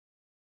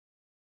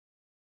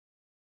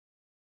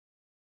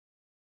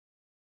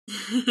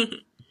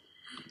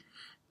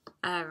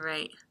All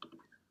right.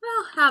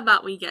 Well, how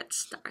about we get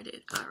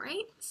started? All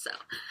right. So,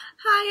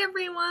 hi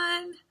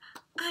everyone.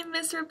 I'm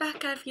Miss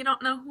Rebecca. If you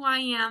don't know who I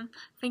am,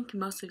 I think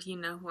most of you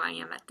know who I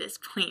am at this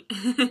point.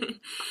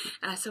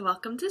 So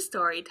welcome to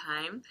story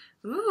time.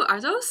 Ooh,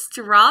 are those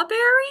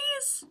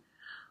strawberries?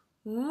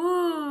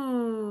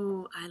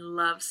 Ooh, I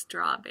love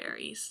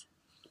strawberries.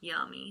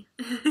 Yummy.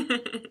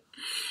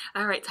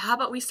 All right, so how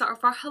about we start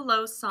with our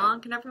hello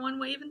song? Can everyone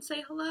wave and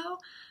say hello?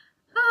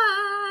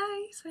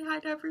 Hi! Say hi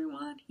to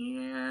everyone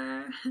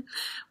here.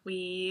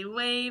 We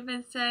wave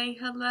and say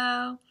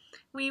hello.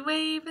 We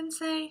wave and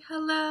say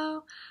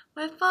hello.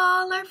 With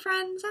all our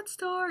friends at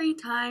story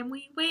time,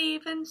 we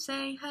wave and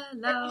say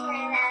hello.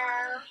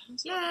 Hello.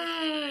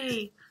 Yay!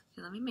 Okay,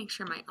 let me make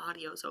sure my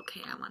audio is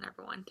okay. I want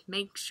everyone to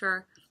make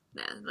sure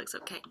that it looks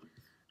okay.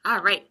 All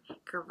right,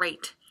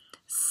 great.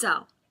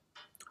 So,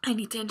 I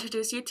need to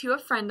introduce you to a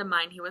friend of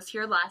mine. He was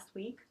here last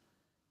week.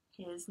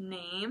 His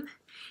name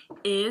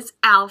is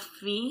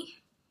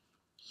Alfie.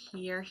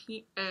 Here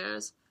he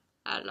is.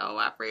 Hello,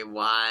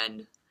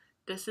 everyone.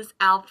 This is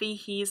Alfie.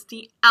 He's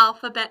the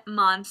alphabet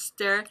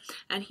monster,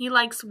 and he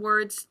likes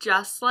words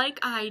just like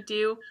I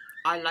do.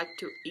 I like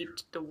to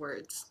eat the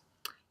words.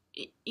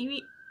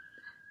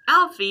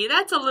 Alfie,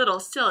 that's a little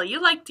silly.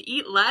 You like to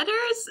eat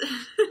letters?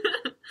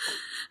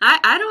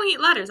 I don't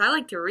eat letters. I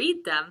like to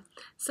read them.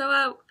 So,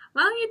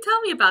 why don't you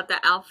tell me about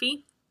that,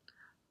 Alfie?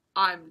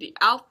 I'm the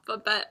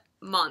alphabet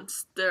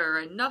monster,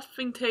 and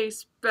nothing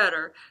tastes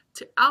better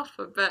to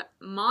alphabet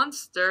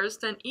monsters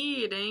than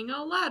eating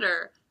a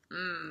letter.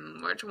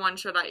 Which one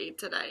should I eat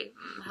today?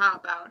 How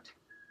about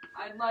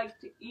I'd like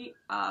to eat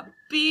a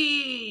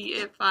B,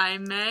 if I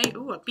may.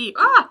 Ooh, a B.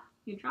 Ah!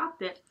 You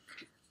dropped it.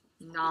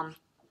 Nom.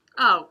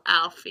 Oh,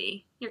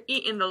 Alfie, you're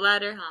eating the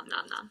letter. Nom,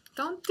 nom, nom.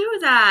 Don't do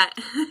that.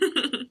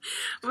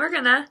 We're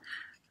gonna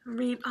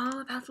read all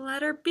about the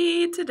letter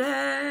B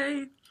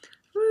today.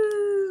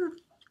 Woo!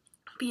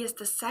 B is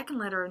the second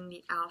letter in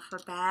the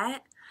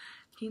alphabet.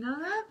 Do you know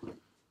that?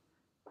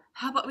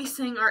 How about we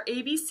sing our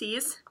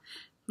ABCs?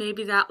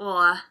 Maybe that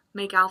will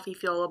make Alfie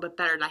feel a little bit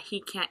better that he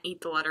can't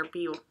eat the letter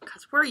B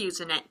because we're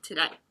using it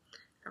today.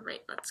 All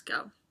right, let's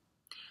go.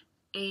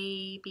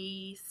 A,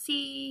 B,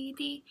 C,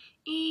 D,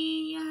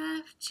 E,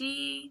 F,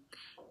 G,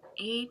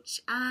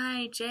 H,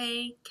 I,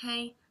 J,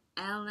 K,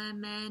 L,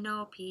 M, N,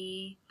 O,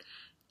 P,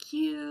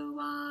 Q,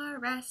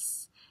 R,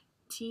 S,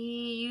 T,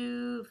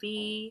 U,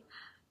 V,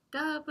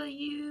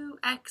 W,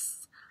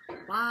 X,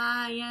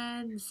 Y,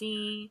 and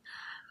Z.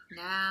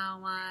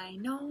 Now I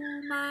know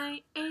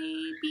my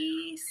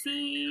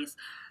ABCs.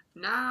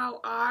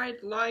 Now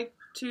I'd like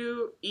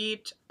to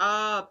eat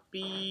a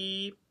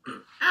bee.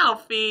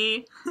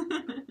 Alfie!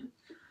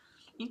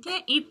 You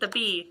can't eat the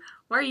B.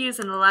 We're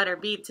using the letter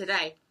B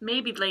today.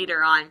 Maybe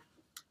later on.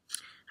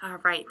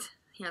 Alright.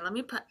 Here, let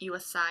me put you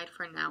aside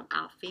for now,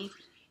 Alfie.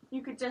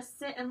 You could just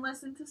sit and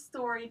listen to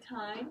story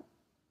time.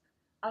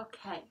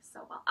 Okay,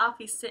 so while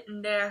Alfie's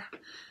sitting there,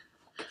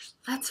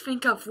 let's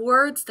think of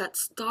words that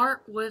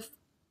start with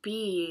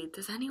B.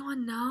 Does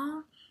anyone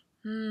know?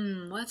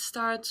 What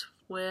starts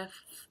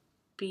with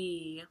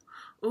B?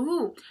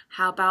 Ooh,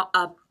 how about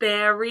a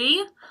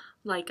berry?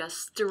 Like a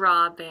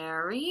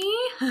strawberry.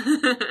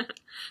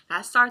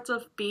 That starts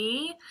with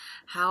B.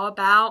 How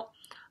about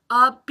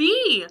a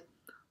bee?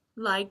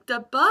 Like the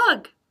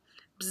bug.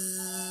 Bzzz.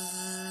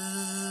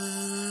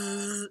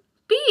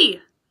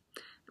 Bee.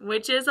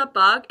 Which is a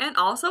bug and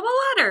also a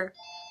letter.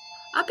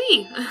 A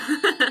bee.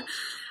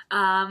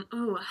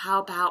 Ooh, how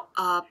about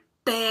a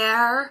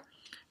bear?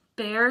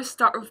 Bears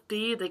start with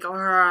B. They go,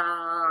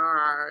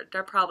 "Rrr."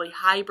 They're probably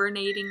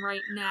hibernating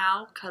right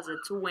now because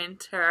it's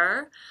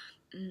winter.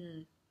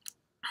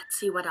 Let's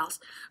see what else.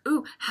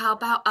 Ooh, how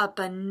about a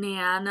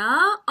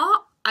banana?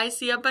 Oh, I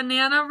see a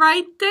banana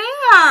right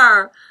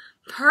there.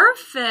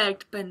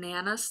 Perfect.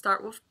 Bananas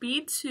start with B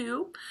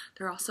too.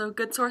 They're also a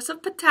good source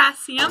of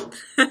potassium.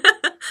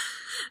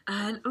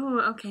 And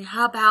ooh, okay,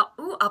 how about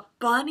a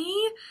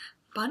bunny?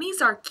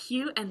 Bunnies are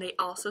cute and they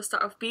also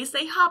start with B's.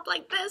 They hop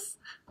like this.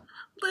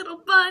 Little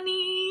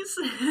bunnies.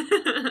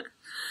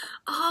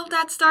 All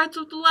that starts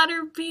with the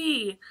letter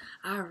B.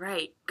 All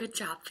right, good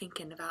job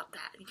thinking about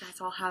that. You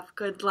guys all have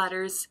good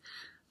letters,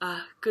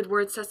 good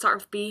words that start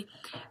with B.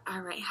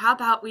 All right, how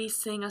about we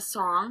sing a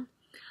song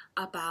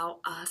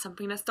about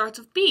something that starts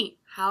with B?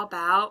 How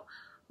about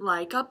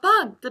like a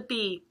bug, the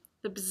bee,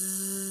 the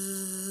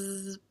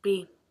bzzz,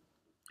 bee.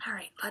 All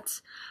right,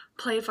 let's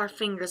play with our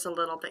fingers a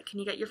little bit. Can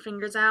you get your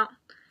fingers out?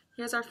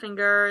 Here's our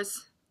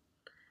fingers.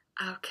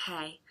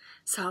 Okay,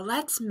 so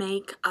let's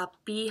make a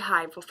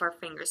beehive with our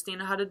fingers. Do you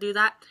know how to do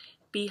that?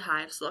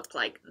 Beehives look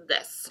like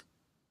this.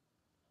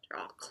 They're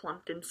all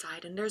clumped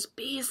inside, and there's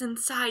bees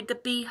inside the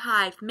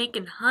beehive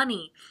making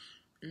honey.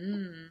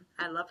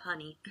 I love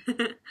honey.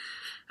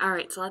 All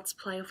right, so let's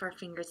play with our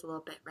fingers a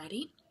little bit.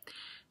 Ready?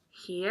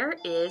 Here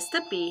is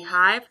the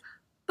beehive,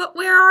 but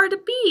where are the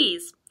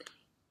bees?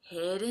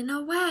 Hidden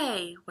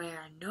away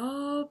where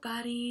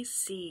nobody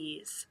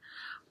sees.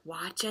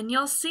 Watch and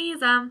you'll see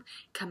them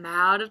come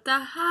out of the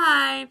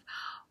hive.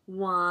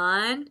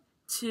 1,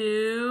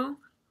 2,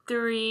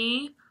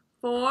 3,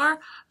 4, 5!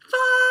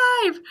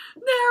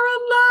 They're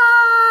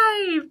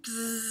alive!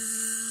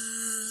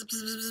 Bzz,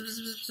 bzz, bzz,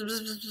 bzz,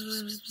 bzz,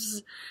 bzz,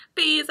 bzz.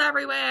 Bees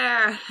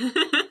everywhere!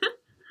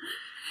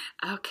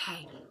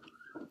 Okay.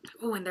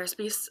 Oh, and there's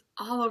bees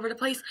all over the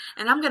place.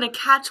 And I'm going to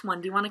catch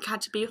one. Do you want to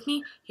catch a bee with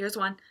me? Here's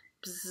one.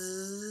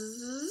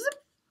 Bzz.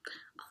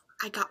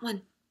 I got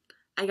one.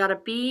 I got a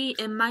bee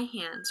in my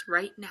hands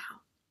right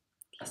now.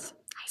 I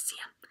see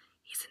him.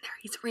 He's in there.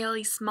 He's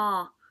really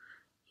small.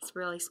 He's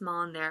really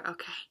small in there.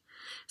 Okay.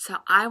 So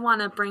I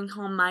want to bring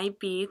home my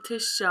bee to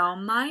show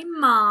my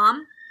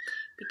mom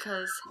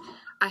because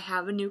I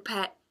have a new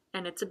pet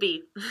and it's a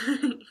bee.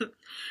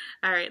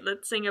 All right,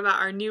 let's sing about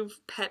our new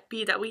pet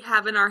bee that we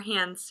have in our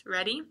hands.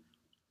 Ready?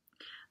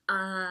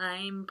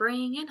 I'm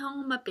bringing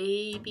home a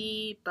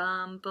baby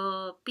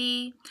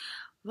bumblebee.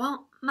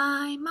 Won't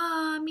my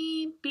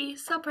mommy be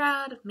so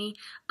proud of me?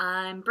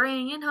 I'm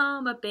bringing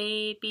home a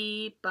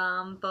baby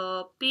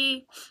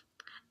bumblebee.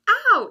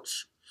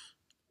 Ouch!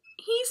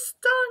 He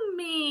stung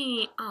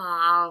me.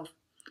 Oh,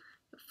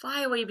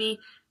 fly away, bee,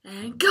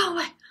 and go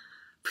away.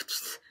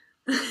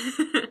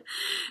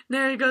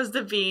 There goes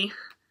the bee.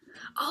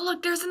 Oh,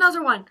 look, there's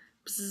another one.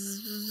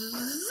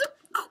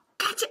 Oh,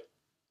 catch it.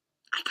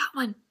 I got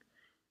one.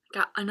 I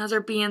got another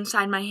bee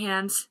inside my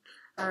hands.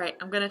 All right,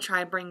 I'm going to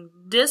try and bring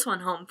this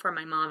one home for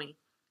my mommy.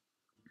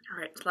 All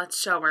right, let's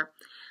show her.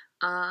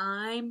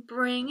 I'm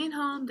bringing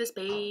home this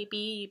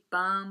baby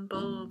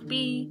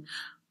bumblebee.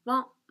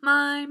 Won't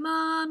my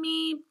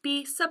mommy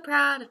be so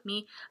proud of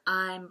me?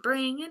 I'm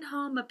bringing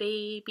home a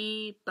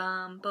baby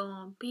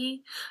bumblebee.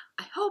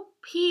 I hope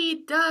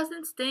he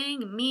doesn't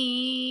sting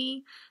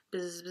me.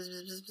 Bzz, bzz,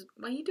 bzz, bzz.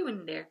 What are you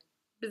doing there?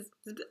 Bzz,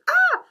 bzz, bzz.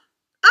 Ah!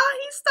 Ah,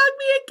 he stung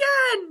me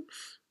again!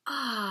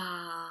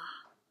 Ah,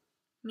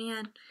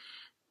 man.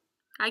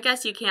 I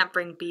guess you can't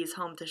bring bees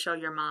home to show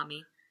your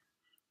mommy.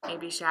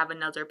 Maybe you should have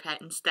another pet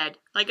instead,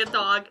 like a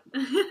dog.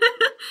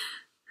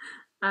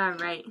 All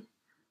right.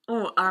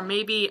 Oh, or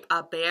maybe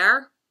a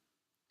bear.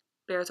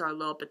 Bears are a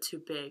little bit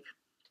too big.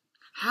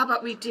 How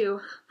about we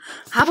go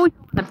on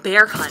a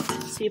bear hunt?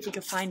 See if we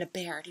can find a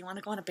bear. Do you want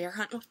to go on a bear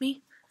hunt with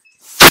me?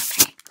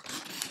 Okay.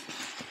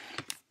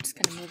 Just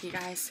gonna move you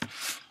guys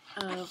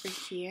over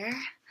here.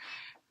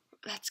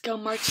 Let's go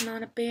marching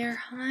on a bear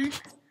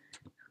hunt.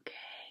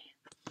 Okay.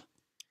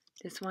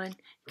 This one.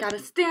 Gotta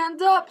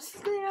stand up.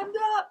 Stand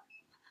up.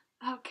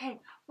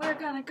 Okay. We're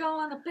gonna go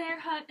on a bear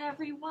hunt,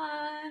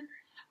 everyone.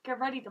 Get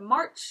ready to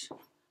march.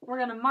 We're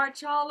going to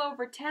march all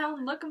over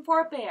town looking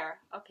for a bear.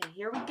 Okay,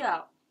 here we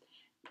go.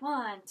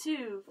 1,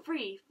 2,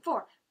 3,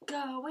 4.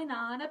 Going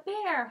on a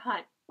bear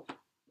hunt.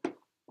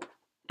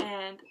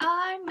 And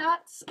I'm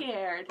not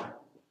scared.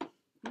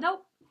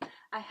 Nope.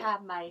 I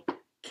have my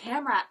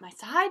camera at my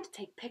side to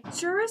take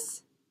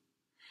pictures.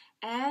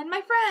 And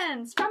my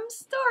friends from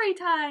story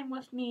time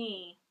with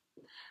me.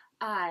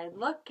 I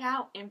look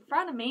out in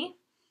front of me.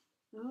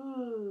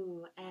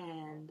 Ooh,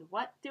 and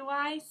what do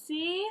I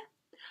see?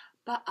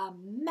 But a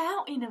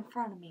mountain in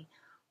front of me.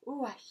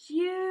 Ooh, a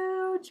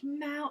huge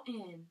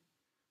mountain.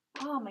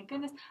 Oh my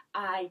goodness,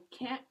 I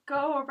can't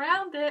go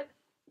around it.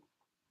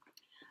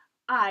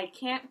 I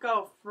can't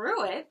go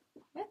through it.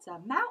 It's a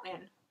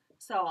mountain,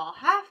 so I'll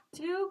have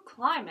to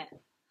climb it.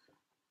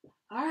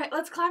 All right,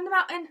 let's climb the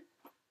mountain.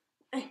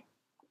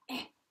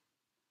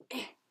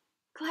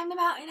 Climb the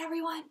mountain,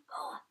 everyone.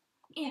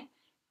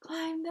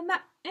 Climb the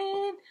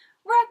mountain.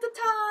 We're at the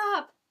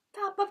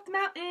top of the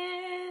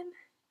mountain.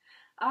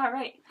 All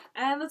right,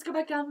 and let's go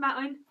back down the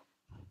mountain.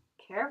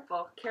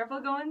 Careful,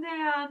 careful going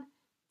down.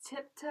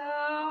 Tiptoe,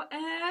 and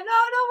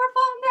oh no, we're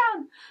falling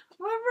down.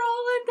 We're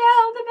rolling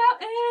down the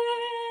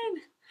mountain.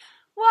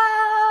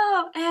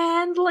 Wow,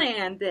 and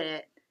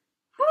landed.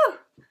 Whew.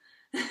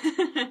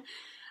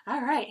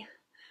 All right,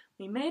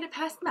 we made it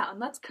past the mountain.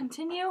 Let's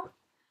continue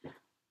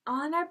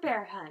on our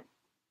bear hunt.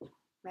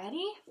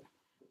 Ready?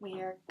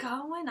 We're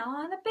going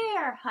on a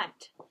bear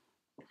hunt.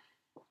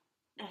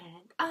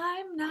 And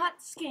I'm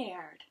not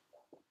scared.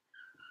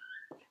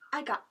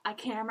 I got a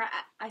camera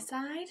at my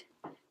side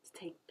to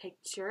take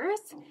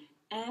pictures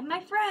and my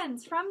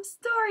friends from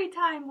story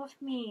time with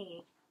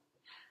me.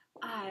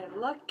 I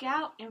look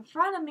out in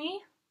front of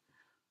me.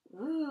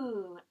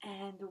 Ooh,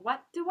 and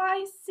what do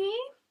I see?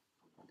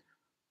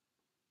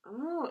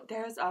 Ooh,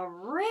 there's a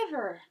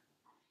river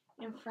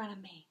in front of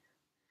me.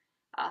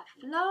 A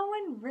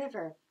flowing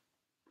river.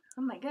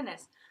 Oh my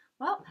goodness.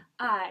 Well,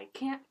 I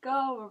can't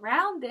go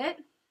around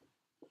it.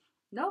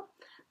 Nope.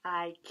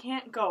 I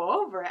can't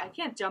go over it. I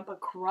can't jump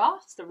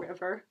across the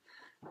river.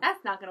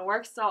 That's not going to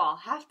work, so I'll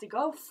have to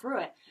go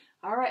through it.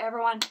 All right,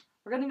 everyone.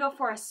 We're going to go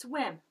for a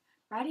swim.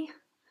 Ready?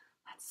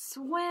 Let's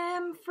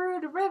swim through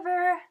the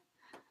river.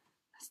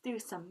 Let's do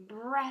some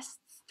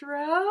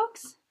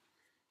breaststrokes.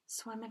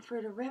 Swimming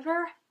through the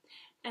river.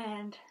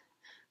 And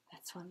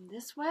let's swim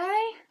this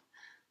way.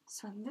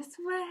 Swim this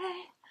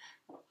way.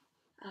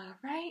 All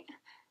right.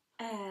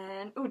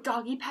 And, ooh,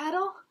 doggy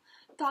paddle.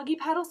 Doggy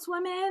paddle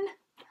swimming.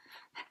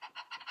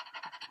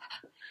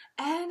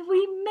 And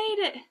we made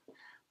it.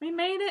 We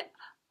made it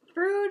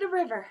through the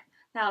river.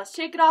 Now let's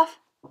shake it off.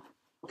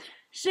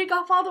 Shake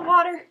off all the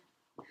water.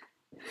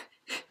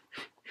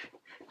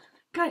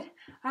 Good.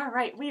 All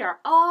right, we are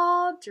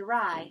all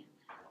dry.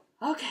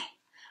 Okay,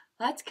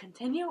 let's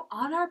continue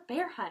on our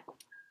bear hunt.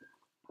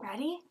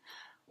 Ready?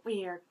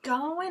 We are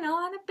going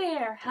on a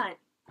bear hunt.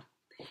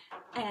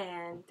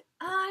 And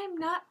I'm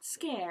not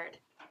scared,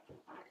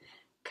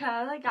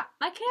 'cause I got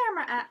my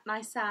camera at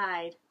my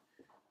side.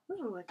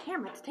 Ooh, a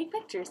camera to take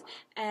pictures.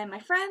 And my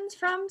friends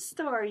from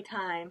story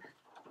time.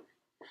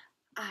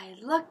 I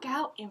look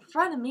out in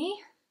front of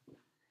me,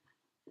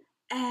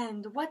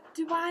 and what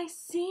do I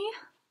see?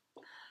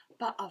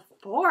 But a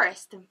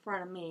forest in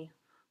front of me.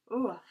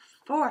 Ooh, a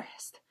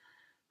forest.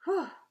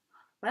 Whew.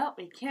 Well,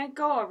 we can't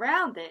go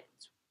around it.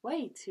 It's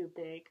way too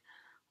big.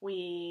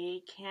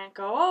 We can't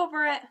go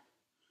over it.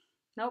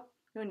 Nope,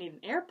 you need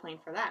an airplane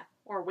for that,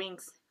 or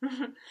wings.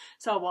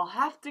 So we'll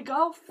have to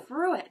go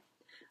through it.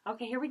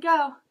 Okay, here we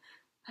go.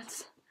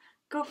 Let's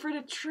go through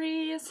the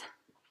trees.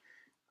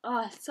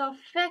 Oh, it's so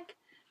thick.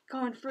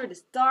 Going through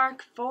this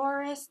dark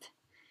forest.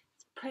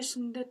 It's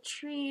pushing the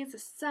trees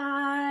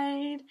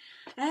aside.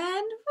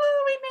 And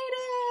woo, we made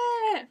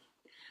it!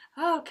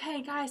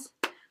 Okay, guys,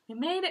 we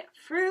made it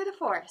through the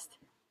forest.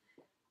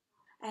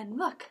 And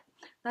look,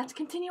 let's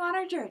continue on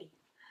our journey.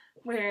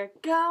 We're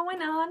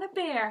going on a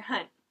bear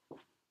hunt.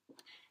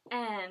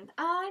 And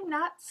I'm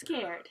not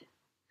scared.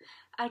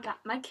 I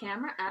got my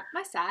camera at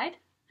my side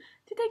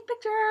to take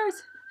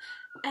pictures.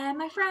 And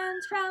my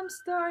friends from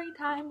story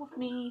time with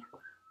me.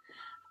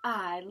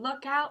 I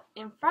look out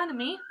in front of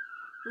me.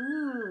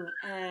 Ooh,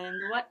 and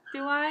what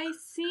do I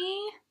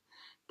see?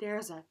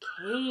 There's a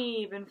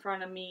cave in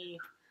front of me.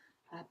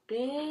 A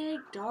big,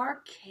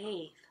 dark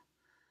cave.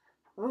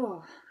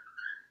 Ooh.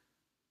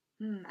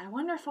 I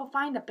wonder if we'll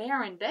find a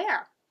bear in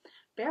there.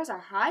 Bears are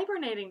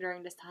hibernating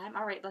during this time.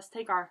 All right, let's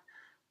take our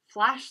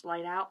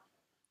flashlight out.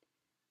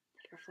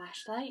 Take our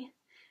flashlight.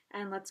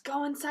 And let's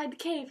go inside the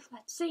cave.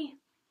 Let's see.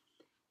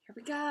 Here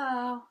we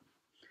go.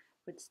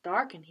 It's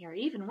dark in here,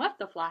 even with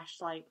the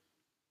flashlight.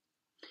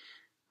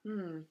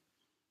 Oh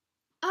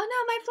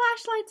no, my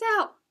flashlight's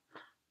out.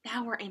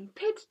 Now we're in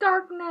pitch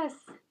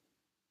darkness.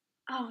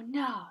 Oh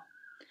no.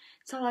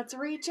 So let's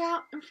reach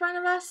out in front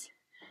of us.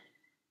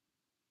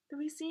 Do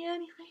we see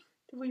anything?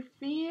 Do we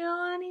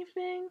feel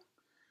anything?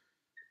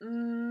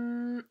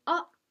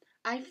 Oh,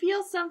 I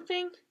feel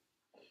something.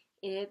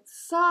 It's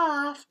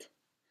soft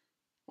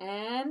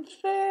and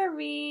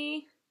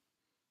furry.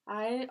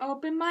 I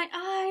open my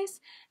eyes,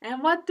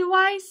 and what do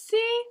I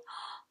see?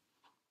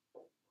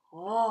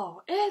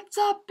 Oh, it's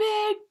a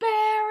big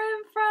bear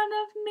in front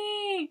of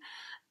me.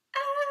 Ah,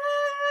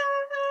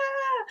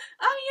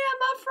 I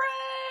am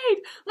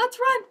afraid. Let's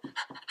run.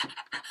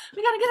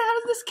 We gotta get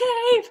out of this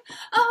cave.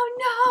 Oh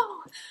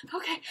no.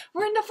 Okay,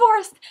 we're in the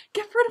forest.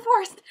 Get through the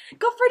forest.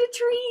 Go for the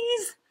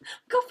trees.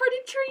 Go for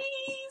the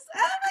trees.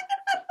 Get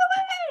out of the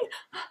way.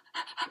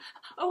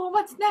 Oh,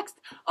 what's next?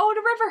 Oh,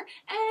 the river.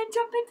 And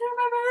jump into the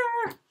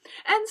river.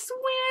 And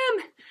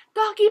swim.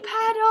 Doggy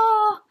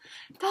paddle.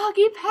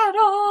 Doggy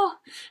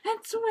paddle. And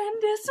swim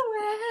this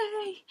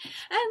way.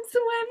 And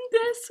swim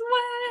this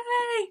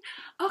way.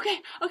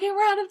 Okay,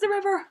 we're out of the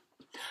river.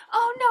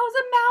 Oh no, it's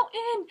a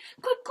mountain.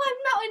 Quick, climb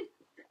the mountain.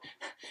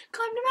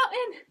 Climb the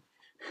mountain.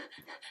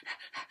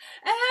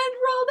 And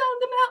roll down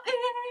the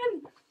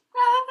mountain.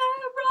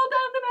 Roll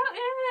down the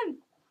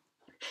mountain.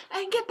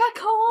 And get back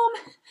home.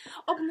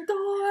 Open the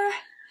door.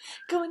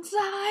 Go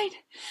inside.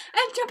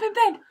 And jump in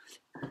bed.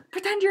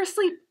 Pretend you're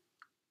asleep.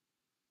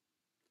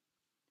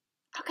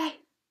 Okay.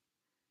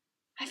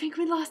 I think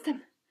we lost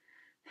him.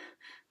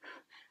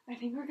 I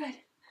think we're good.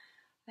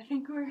 I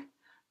think we're...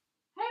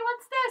 Hey,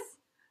 what's this?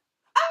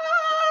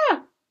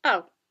 Ah!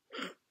 Oh.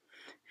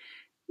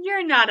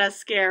 You're not a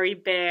scary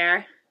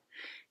bear.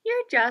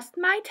 You're just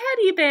my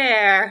teddy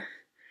bear.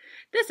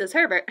 This is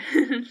Herbert.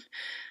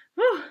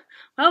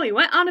 Well, we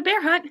went on a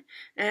bear hunt,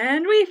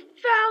 and we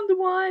found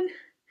one.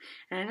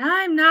 And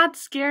I'm not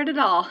scared at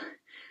all.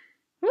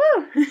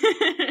 Woo!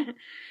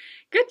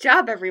 Good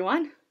job,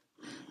 everyone.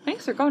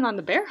 Thanks for going on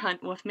the bear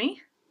hunt with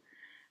me.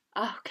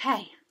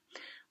 Okay.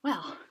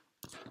 Well,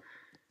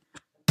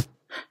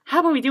 how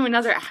about we do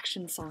another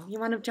action song? You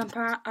want to jump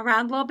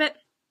around a little bit?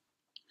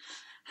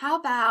 How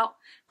about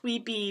we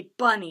be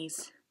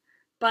bunnies?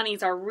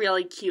 Bunnies are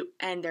really cute,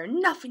 and they're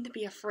nothing to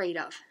be afraid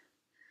of.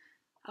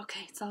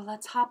 Okay, so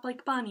let's hop like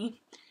a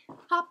bunny.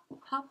 Hop,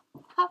 hop,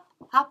 hop,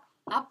 hop,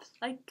 hop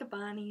like a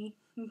bunny.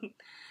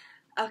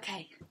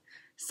 Okay,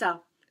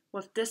 so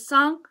with this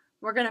song,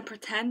 we're going to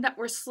pretend that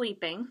we're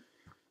sleeping,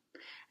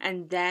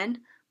 and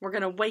then we're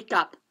going to wake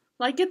up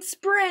like it's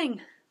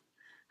spring.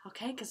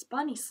 Okay, because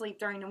bunnies sleep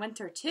during the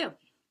winter too.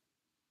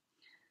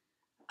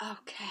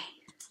 Okay,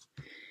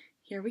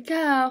 here we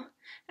go.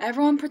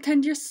 Everyone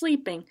pretend you're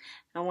sleeping.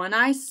 And when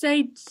I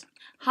say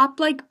hop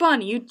like a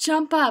bunny, you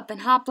jump up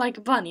and hop like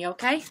a bunny,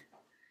 okay?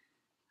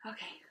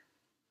 Okay.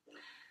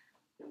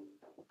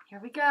 Here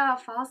we go.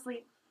 Fall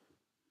asleep.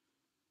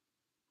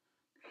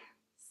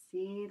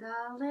 See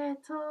the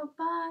little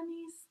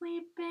bunny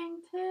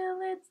sleeping till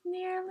it's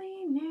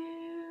nearly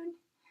noon.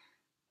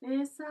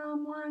 Is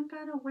someone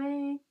gonna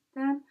wake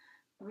them?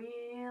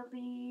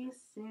 really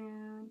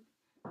soon.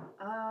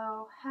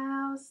 Oh,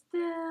 how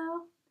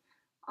still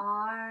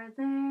are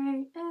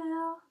they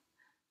ill?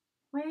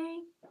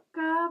 Wake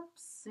up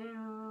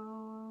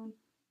soon.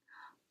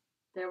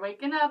 They're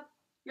waking up.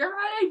 You're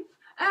ready.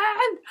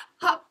 And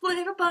hop,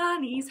 little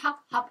bunnies,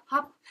 hop, hop,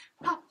 hop.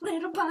 Hop,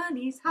 little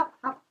bunnies, hop,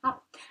 hop,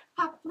 hop.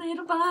 Hop,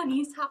 little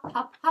bunnies, hop,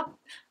 hop, hop.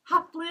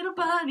 Hop, little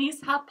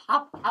bunnies, hop,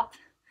 hop, hop.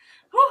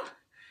 Whew.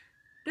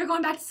 They're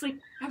going back to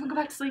sleep. Have them go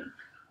back to sleep.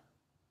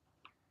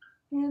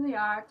 Here they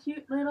are,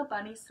 cute little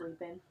bunnies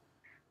sleeping.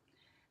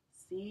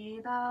 See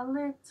the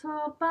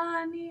little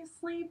bunny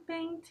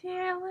sleeping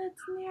till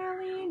it's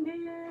nearly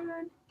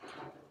noon.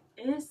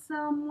 Is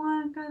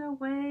someone gonna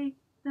wake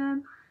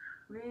them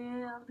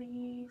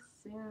really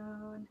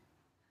soon?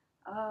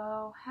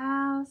 Oh,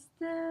 how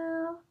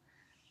still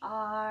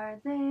are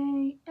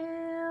they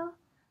ill?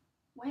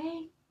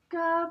 Wake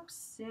up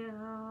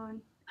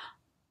soon.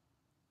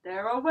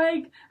 They're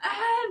awake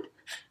and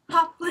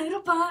hop,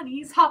 little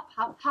bunnies, hop,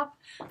 hop, hop.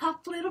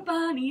 Hop, little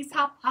bunnies,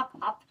 hop, hop,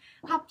 hop.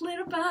 Hop,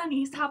 little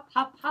bunnies, hop,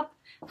 hop, hop.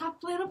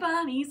 Hop, little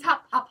bunnies,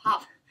 hop, hop,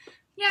 hop.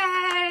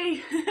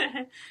 Yay!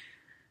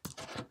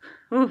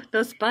 Ooh,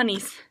 those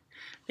bunnies.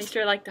 They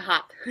sure like to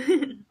hop.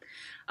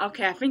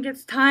 Okay, I think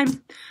it's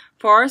time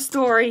for our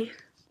story.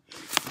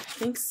 I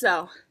think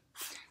so.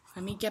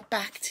 Let me get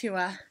back to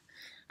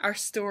our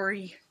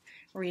story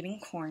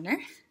reading corner.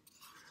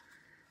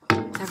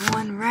 Is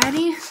everyone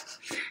ready?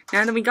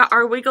 Now that we got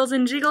our wiggles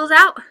and jiggles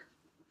out?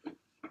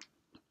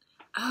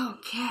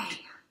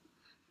 Okay.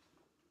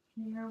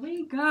 Here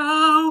we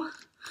go.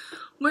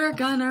 We're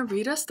gonna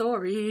read a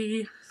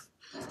story.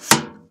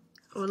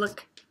 Oh,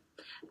 look.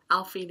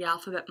 Alfie the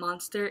Alphabet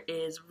Monster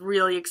is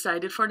really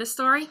excited for this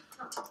story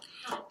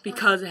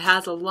because it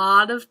has a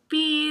lot of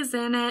B's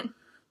in it,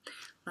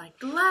 like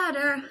the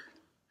letter.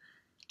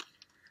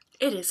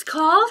 It is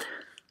called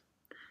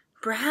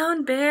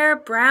Brown Bear,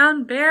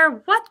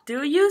 What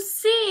Do You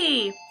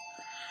See?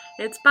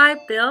 It's by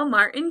Bill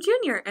Martin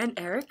Jr. and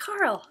Eric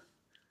Carle.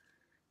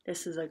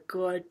 This is a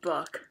good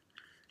book.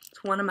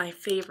 It's one of my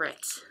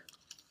favorites.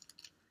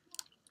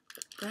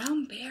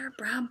 Brown bear,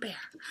 brown bear.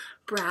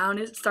 Brown,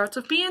 it starts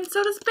with B and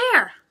so does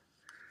bear.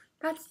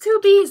 That's 2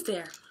 B's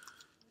there.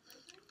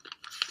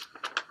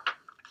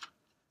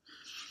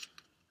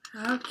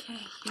 Okay,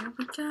 here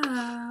we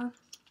go.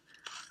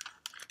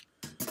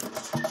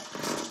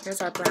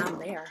 Here's our brown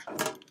bear.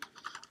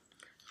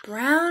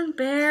 Brown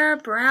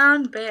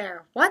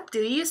bear, what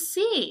do you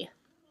see?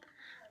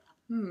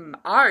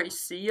 I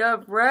see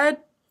a red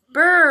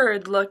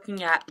bird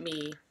looking at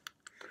me.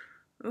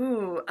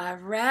 Ooh, a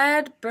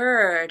red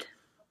bird.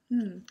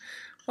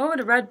 What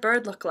would a red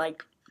bird look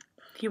like?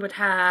 He would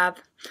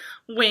have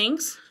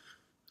wings.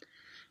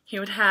 He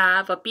would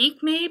have a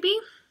beak, maybe.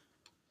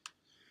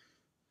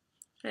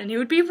 And he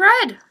would be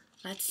red.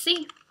 Let's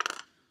see.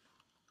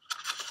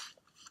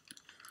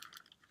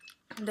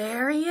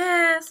 There he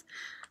is.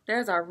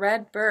 There's our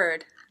red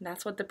bird. And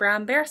that's what the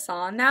brown bear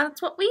saw, and now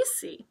that's what we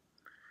see.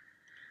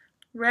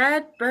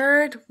 Red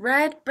bird,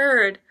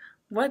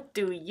 what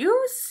do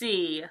you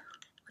see?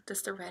 What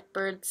does the red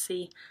bird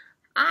see?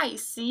 I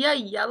see a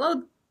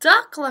yellow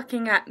duck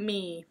looking at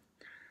me.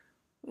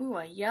 Ooh,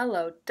 a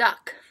yellow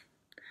duck.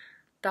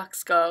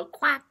 Ducks go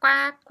quack,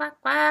 quack,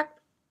 quack, quack.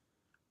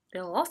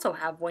 They'll also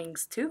have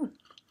wings too.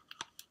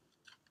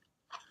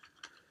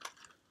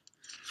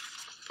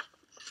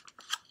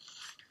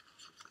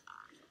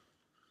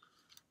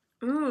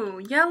 Ooh,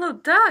 yellow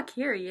duck.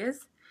 Here he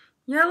is.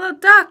 Yellow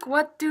duck,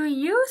 what do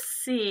you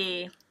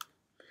see?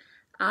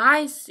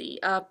 I see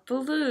a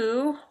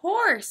blue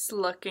horse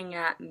looking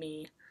at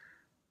me.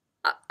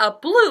 A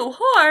blue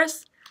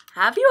horse?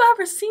 Have you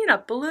ever seen a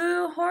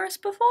blue horse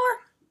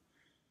before?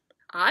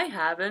 I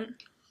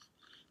haven't.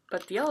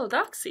 But the yellow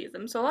duck sees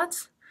them, so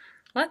let's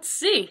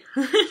see.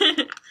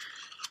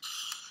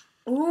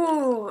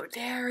 Ooh,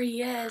 there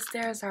he is.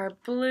 There's our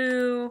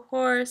blue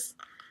horse.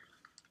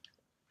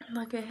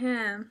 Look at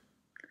him.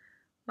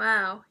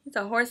 Wow, he's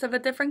a horse of a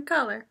different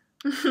color.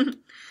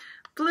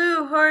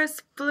 Blue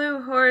horse,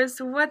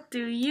 what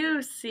do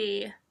you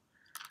see?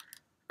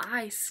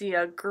 I see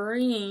a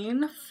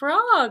green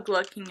frog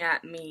looking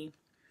at me.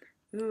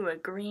 Ooh, a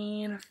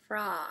green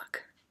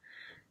frog.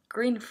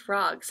 Green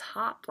frogs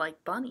hop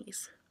like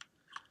bunnies.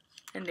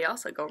 And they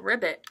also go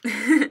ribbit.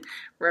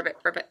 Ribbit,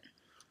 ribbit.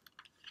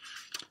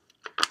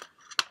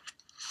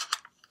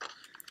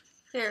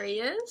 There he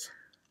is.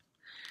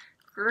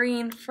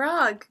 Green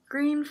frog,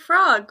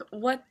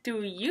 what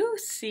do you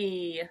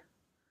see?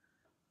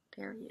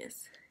 There he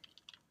is.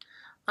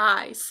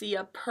 I see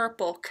a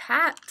purple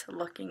cat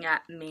looking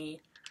at me.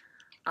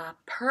 A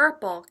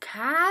purple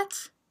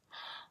cat?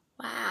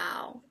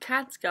 Wow,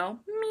 cats go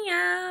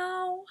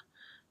meow,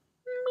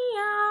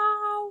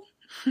 meow.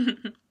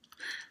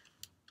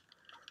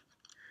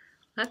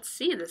 Let's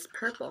see this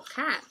purple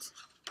cat.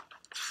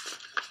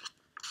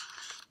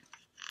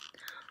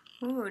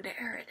 Ooh,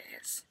 there it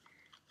is.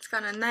 It's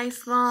got a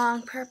nice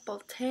long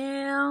purple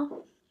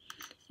tail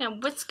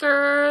and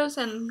whiskers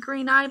and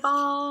green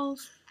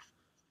eyeballs.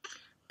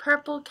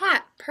 Purple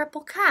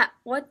cat,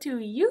 what do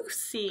you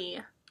see?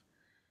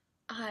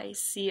 I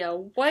see a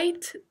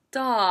white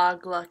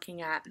dog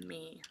looking at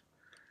me.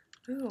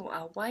 Ooh,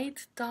 a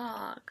white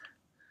dog.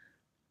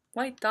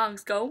 White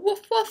dogs go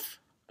woof woof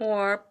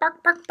or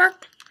bark bark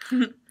bark.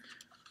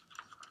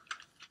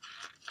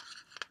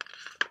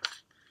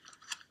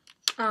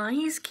 Aw,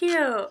 he's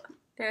cute.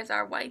 There's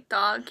our white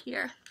dog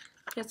here.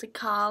 He has a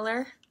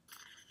collar.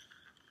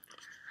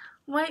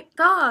 White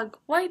dog,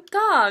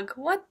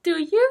 what do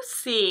you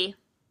see?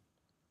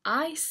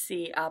 I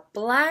see a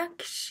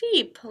black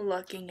sheep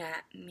looking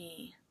at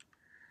me.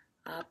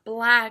 A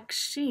black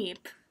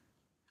sheep.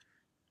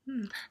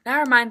 That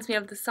reminds me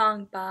of the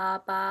song,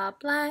 Ba ba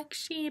black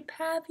sheep,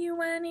 have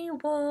you any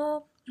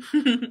wool?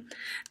 Do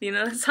you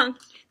know the song?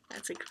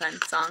 That's a fun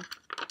song.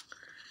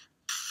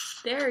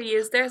 There he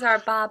is. There's our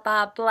Ba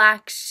ba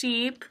black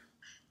sheep.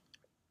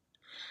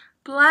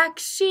 Black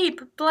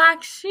sheep,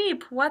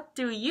 what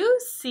do you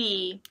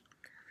see?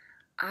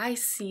 I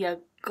see a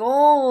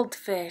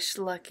goldfish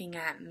looking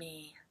at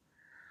me.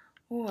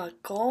 Ooh, a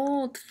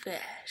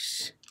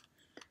goldfish.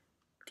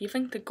 Do you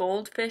think the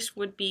goldfish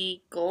would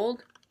be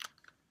gold?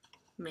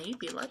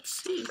 Maybe, let's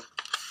see.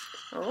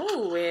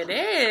 Oh, it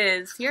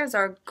is. Here's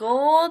our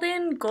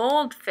golden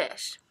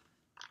goldfish.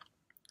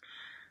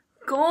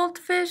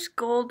 Goldfish,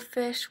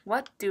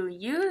 what do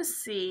you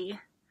see?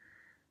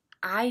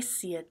 I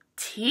see a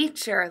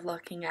teacher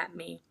looking at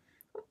me.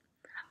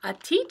 A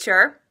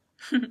teacher?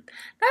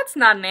 That's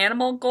not an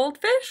animal,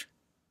 goldfish.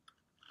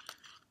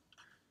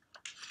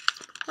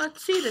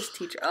 Let's see this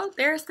teacher. Oh,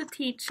 there's the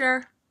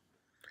teacher.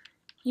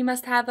 You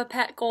must have a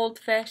pet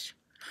goldfish.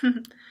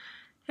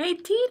 Hey,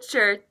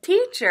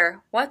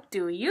 teacher, what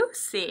do you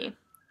see?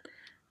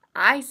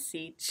 I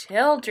see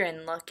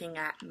children looking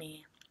at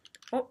me.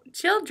 Oh,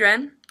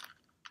 children?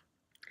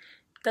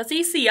 Does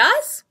he see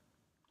us?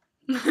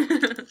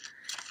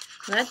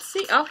 Let's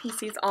see. Oh, he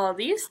sees all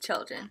these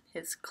children.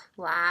 His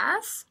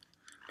class.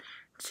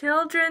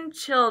 Children,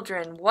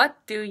 what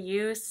do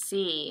you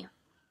see?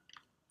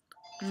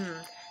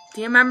 Do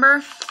you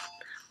remember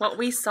what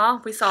we saw?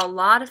 We saw a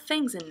lot of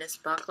things in this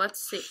book.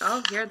 Let's see.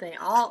 Oh, here they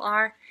all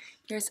are.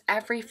 Here's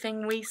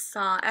everything we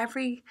saw.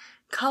 Every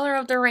color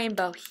of the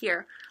rainbow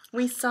here.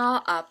 We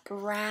saw a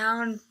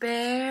brown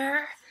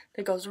bear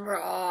that goes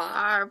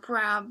roar,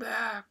 brown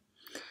bear.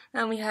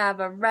 And we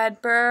have a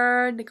red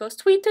bird that goes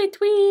tweet, tweet,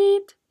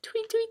 tweet,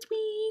 tweet, tweet,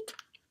 tweet.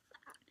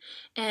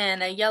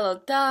 And a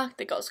yellow duck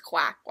that goes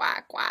quack,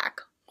 quack,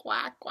 quack,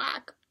 quack,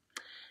 quack.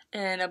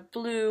 And a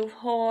blue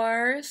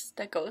horse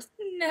that goes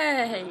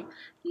neigh,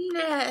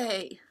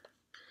 neigh.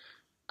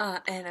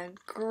 And a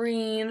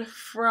green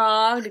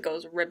frog that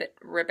goes ribbit,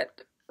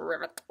 ribbit,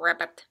 ribbit,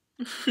 ribbit.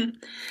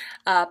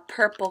 A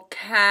purple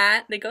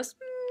cat that goes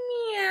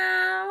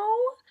meow,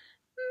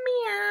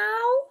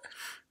 meow.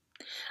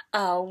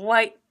 A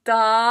white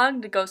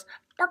dog that goes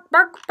bark,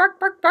 bark, bark,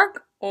 bark,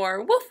 bark,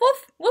 or woof,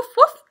 woof, woof,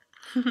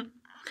 woof.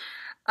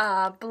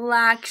 A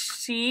black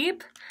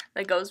sheep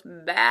that goes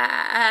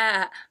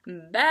ba,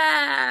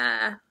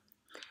 ba.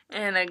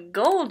 And a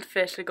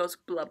goldfish that goes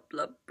blub,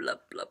 blub, blub,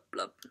 blub,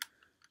 blub.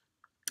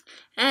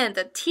 And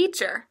a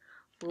teacher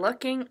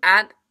looking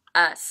at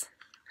us.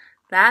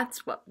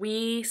 That's what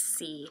we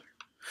see.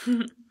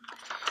 The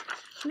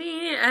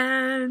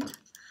end.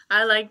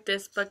 I like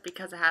this book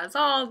because it has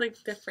all the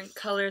different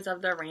colors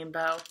of the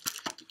rainbow.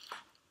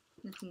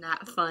 Isn't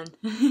that fun?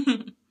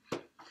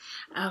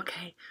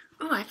 Okay.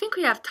 Oh, I think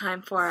we have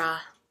time for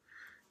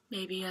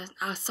maybe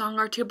a song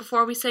or two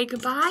before we say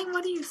goodbye.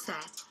 What do you say?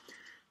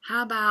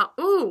 How about,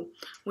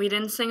 we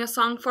didn't sing a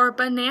song for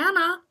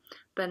banana.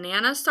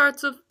 Banana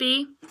starts with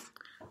B.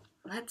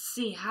 Let's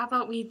see, how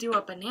about we do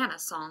a banana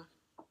song?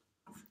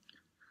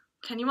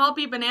 Can you all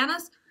be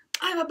bananas?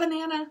 I'm a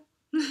banana.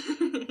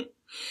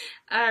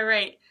 All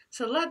right,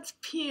 so let's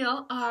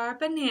peel our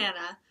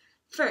banana.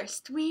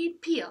 First we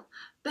peel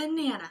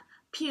banana.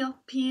 Peel,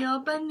 peel,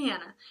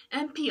 banana,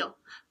 and peel,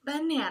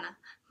 banana,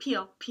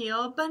 peel,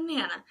 peel,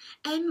 banana,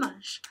 and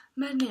mush,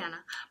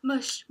 banana,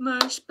 mush,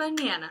 mush,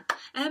 banana,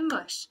 and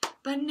mush,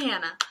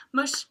 banana,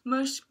 mush,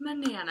 mush,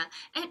 banana,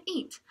 and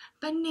eat,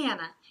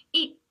 banana,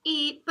 eat,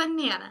 eat,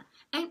 banana,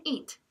 and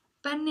eat,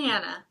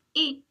 banana,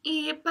 eat,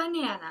 eat,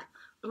 banana.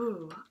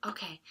 Ooh,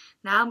 okay,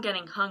 now I'm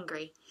getting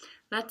hungry.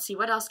 Let's see,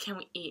 what else can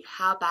we eat?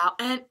 How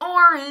about an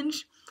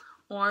orange?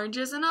 Orange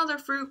is another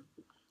fruit.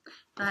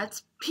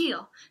 Let's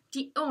peel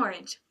the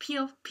orange,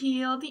 peel,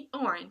 peel the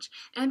orange,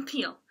 and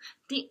peel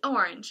the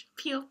orange,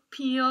 peel,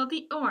 peel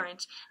the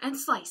orange, and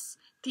slice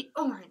the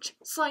orange,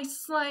 slice,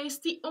 slice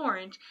the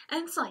orange,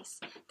 and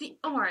slice the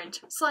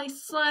orange,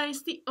 slice,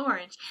 slice the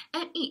orange,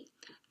 and eat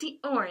the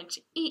orange,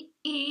 eat,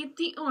 eat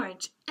the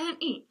orange, and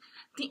eat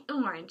the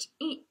orange,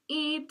 eat,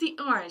 eat the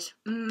orange.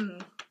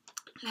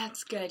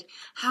 That's good.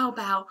 How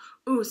about,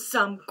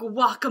 some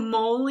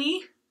guacamole?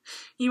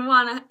 You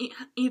wanna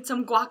eat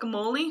some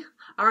guacamole?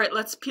 All right,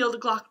 let's peel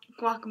the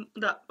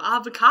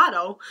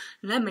avocado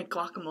and then make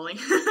guacamole.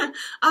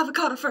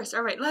 Avocado first.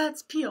 All right,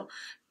 let's peel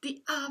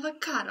the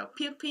avocado.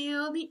 Peel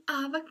the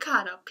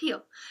avocado.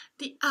 Peel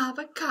the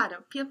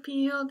avocado.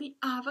 Peel the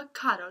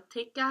avocado.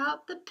 Take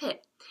out the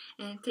pit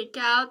and take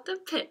out the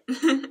pit.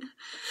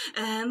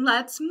 And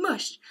let's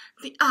mush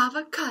the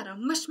avocado.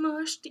 Mush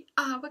the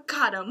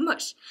avocado.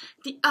 Mush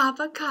the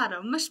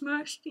avocado. Mush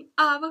the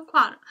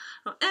avocado.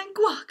 And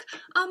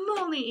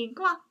guacamole.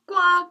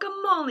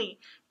 Guacamole.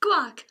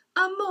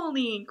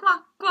 Guacamole,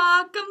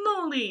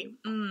 guacamole.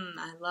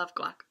 I love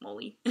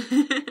guacamole.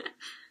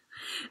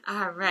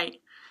 All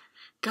right.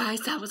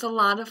 Guys, that was a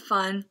lot of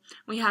fun.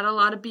 We had a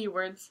lot of B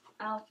words.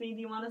 Alfie, do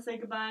you want to say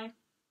goodbye?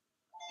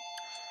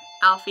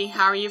 Alfie,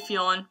 how are you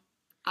feeling?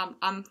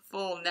 I'm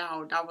full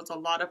now. That was a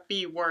lot of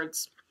B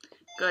words.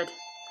 Good.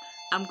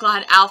 I'm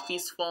glad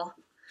Alfie's full.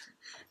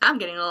 I'm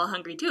getting a little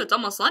hungry too. It's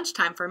almost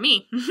lunchtime for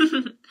me.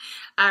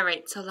 All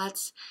right, so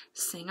let's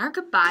sing our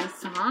goodbye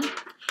song.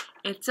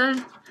 It's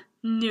a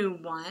new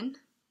one.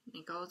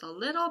 It goes a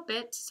little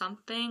bit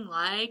something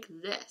like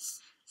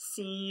this.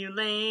 See you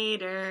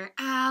later,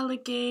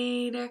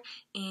 alligator,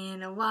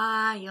 in a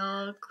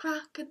while,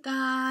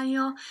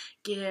 crocodile,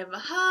 give a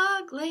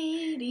hug,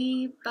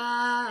 ladybug,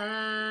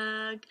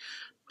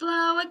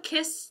 blow a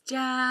kiss,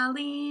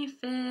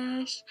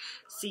 jellyfish,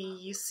 see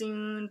you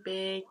soon,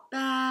 big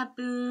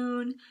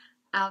baboon,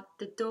 out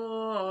the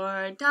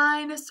door,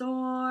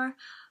 dinosaur,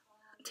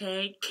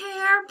 take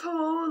care,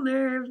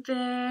 polar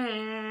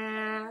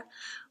bear.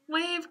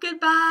 Wave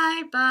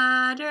goodbye,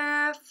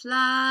 butterfly.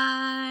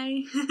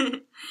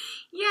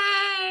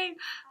 Yay!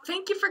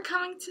 Thank you for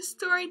coming to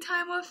story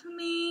time with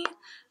me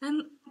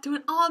and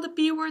doing all the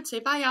B words. Say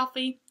bye,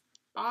 Alfie.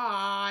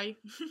 Bye.